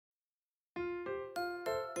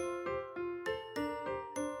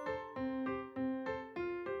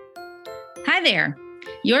Hi there.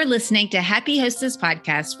 You're listening to Happy Hostess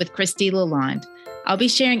Podcast with Christy Lalonde. I'll be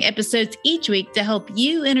sharing episodes each week to help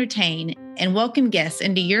you entertain and welcome guests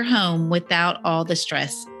into your home without all the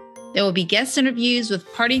stress. There will be guest interviews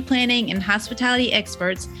with party planning and hospitality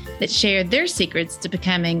experts that share their secrets to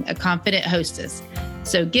becoming a confident hostess.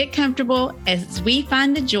 So get comfortable as we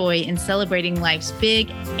find the joy in celebrating life's big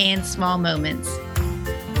and small moments.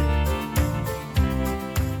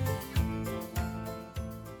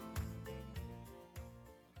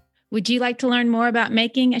 Would you like to learn more about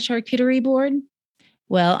making a charcuterie board?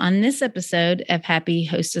 Well, on this episode of Happy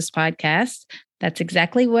Hostess Podcast, that's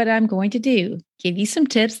exactly what I'm going to do. Give you some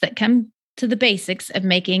tips that come to the basics of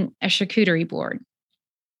making a charcuterie board.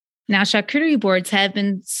 Now, charcuterie boards have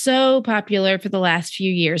been so popular for the last few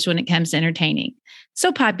years when it comes to entertaining.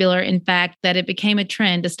 So popular, in fact, that it became a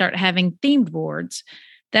trend to start having themed boards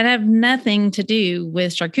that have nothing to do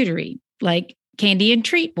with charcuterie, like candy and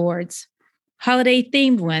treat boards, holiday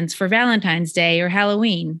themed ones for Valentine's Day or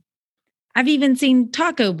Halloween. I've even seen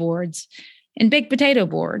taco boards and baked potato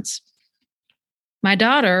boards. My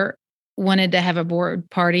daughter wanted to have a board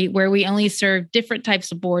party where we only serve different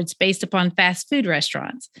types of boards based upon fast food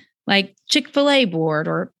restaurants, like Chick-fil-A board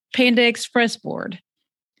or Panda Express board.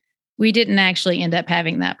 We didn't actually end up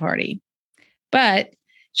having that party. But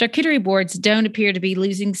charcuterie boards don't appear to be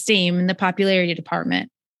losing steam in the popularity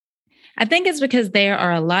department. I think it's because there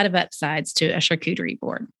are a lot of upsides to a charcuterie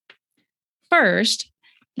board. First,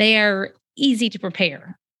 they are easy to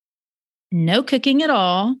prepare. No cooking at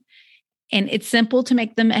all, and it's simple to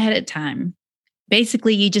make them ahead of time.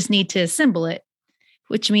 Basically, you just need to assemble it,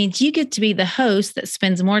 which means you get to be the host that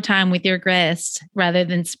spends more time with your guests rather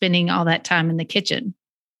than spending all that time in the kitchen.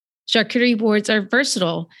 Charcuterie boards are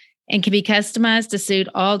versatile and can be customized to suit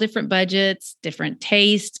all different budgets, different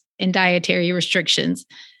tastes, and dietary restrictions,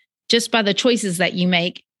 just by the choices that you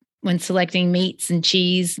make when selecting meats and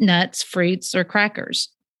cheese, nuts, fruits, or crackers.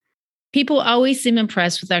 People always seem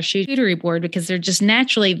impressed with our charcuterie board because they're just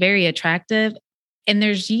naturally very attractive, and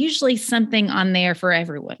there's usually something on there for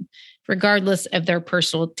everyone, regardless of their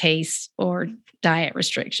personal tastes or diet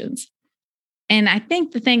restrictions. And I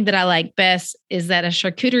think the thing that I like best is that a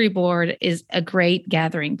charcuterie board is a great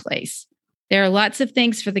gathering place. There are lots of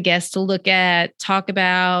things for the guests to look at, talk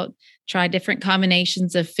about, try different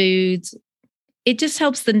combinations of foods. It just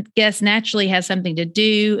helps the guests naturally have something to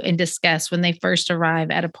do and discuss when they first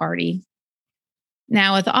arrive at a party.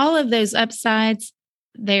 Now, with all of those upsides,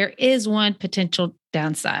 there is one potential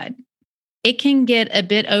downside. It can get a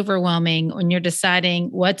bit overwhelming when you're deciding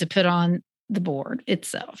what to put on the board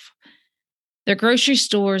itself. The grocery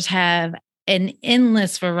stores have an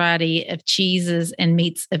endless variety of cheeses and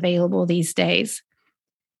meats available these days.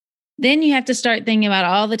 Then you have to start thinking about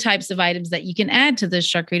all the types of items that you can add to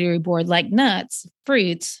this charcuterie board, like nuts,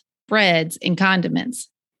 fruits, breads, and condiments.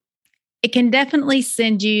 It can definitely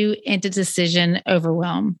send you into decision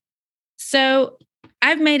overwhelm. So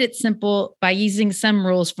I've made it simple by using some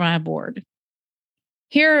rules for my board.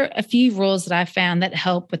 Here are a few rules that I found that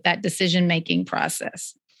help with that decision-making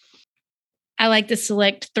process. I like to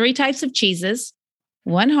select 3 types of cheeses,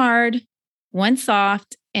 one hard, one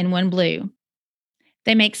soft, and one blue.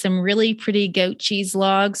 They make some really pretty goat cheese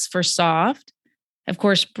logs for soft. Of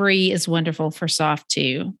course, brie is wonderful for soft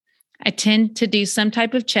too. I tend to do some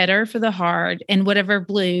type of cheddar for the hard and whatever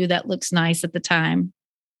blue that looks nice at the time.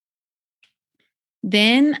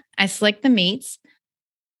 Then I select the meats.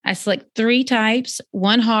 I select 3 types,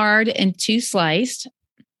 one hard and 2 sliced.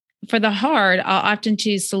 For the hard, I'll often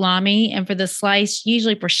choose salami, and for the sliced,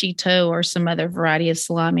 usually prosciutto or some other variety of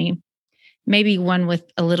salami, maybe one with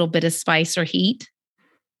a little bit of spice or heat.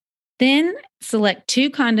 Then select 2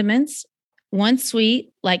 condiments, one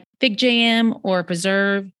sweet like fig jam or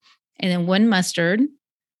preserve, and then one mustard.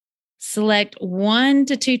 Select 1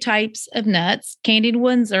 to 2 types of nuts. Candied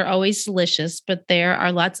ones are always delicious, but there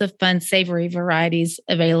are lots of fun savory varieties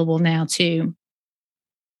available now too.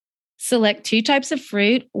 Select 2 types of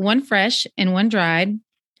fruit, one fresh and one dried.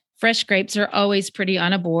 Fresh grapes are always pretty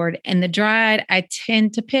on a board, and the dried I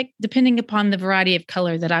tend to pick depending upon the variety of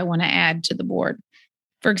color that I want to add to the board.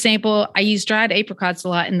 For example, I use dried apricots a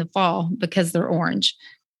lot in the fall because they're orange,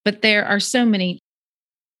 but there are so many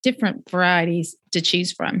different varieties to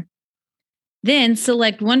choose from. Then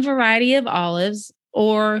select one variety of olives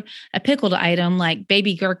or a pickled item like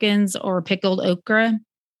baby gherkins or pickled okra.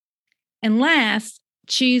 And last,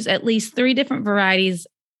 choose at least 3 different varieties,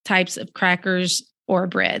 types of crackers or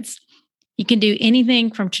breads. You can do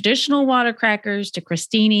anything from traditional water crackers to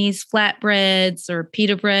crostinis, flatbreads, or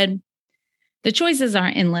pita bread. The choices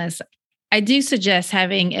are endless. I do suggest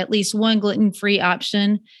having at least one gluten-free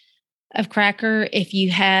option, of cracker if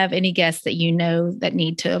you have any guests that you know that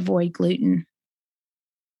need to avoid gluten.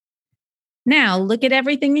 Now, look at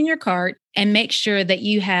everything in your cart and make sure that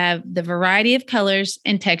you have the variety of colors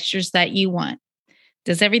and textures that you want.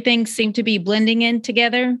 Does everything seem to be blending in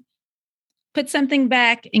together? Put something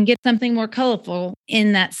back and get something more colorful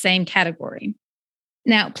in that same category.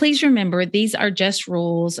 Now, please remember, these are just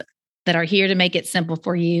rules that are here to make it simple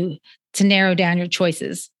for you to narrow down your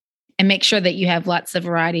choices and make sure that you have lots of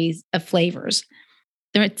varieties of flavors.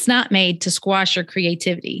 It's not made to squash your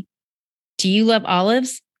creativity. Do you love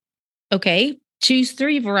olives? Okay, choose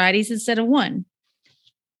 3 varieties instead of 1.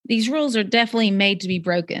 These rules are definitely made to be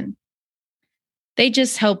broken. They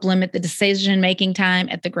just help limit the decision-making time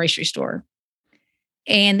at the grocery store.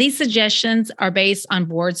 And these suggestions are based on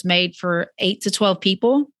boards made for 8 to 12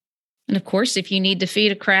 people. And of course, if you need to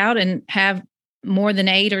feed a crowd and have more than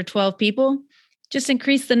 8 or 12 people, just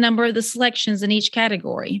increase the number of the selections in each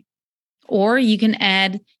category. Or you can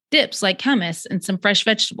add dips like hummus and some fresh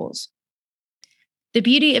vegetables. The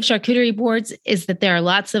beauty of charcuterie boards is that there are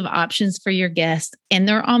lots of options for your guests, and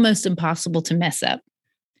they're almost impossible to mess up.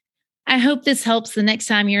 I hope this helps the next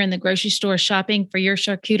time you're in the grocery store shopping for your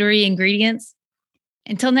charcuterie ingredients.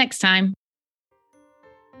 Until next time.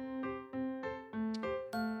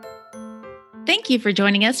 Thank you for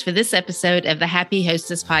joining us for this episode of the Happy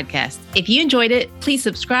Hostess podcast. If you enjoyed it, please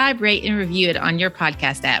subscribe, rate, and review it on your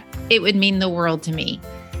podcast app. It would mean the world to me.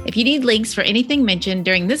 If you need links for anything mentioned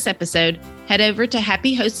during this episode, head over to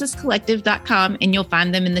happyhostesscollective.com and you'll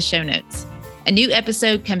find them in the show notes. A new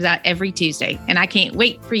episode comes out every Tuesday, and I can't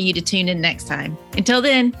wait for you to tune in next time. Until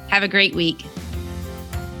then, have a great week.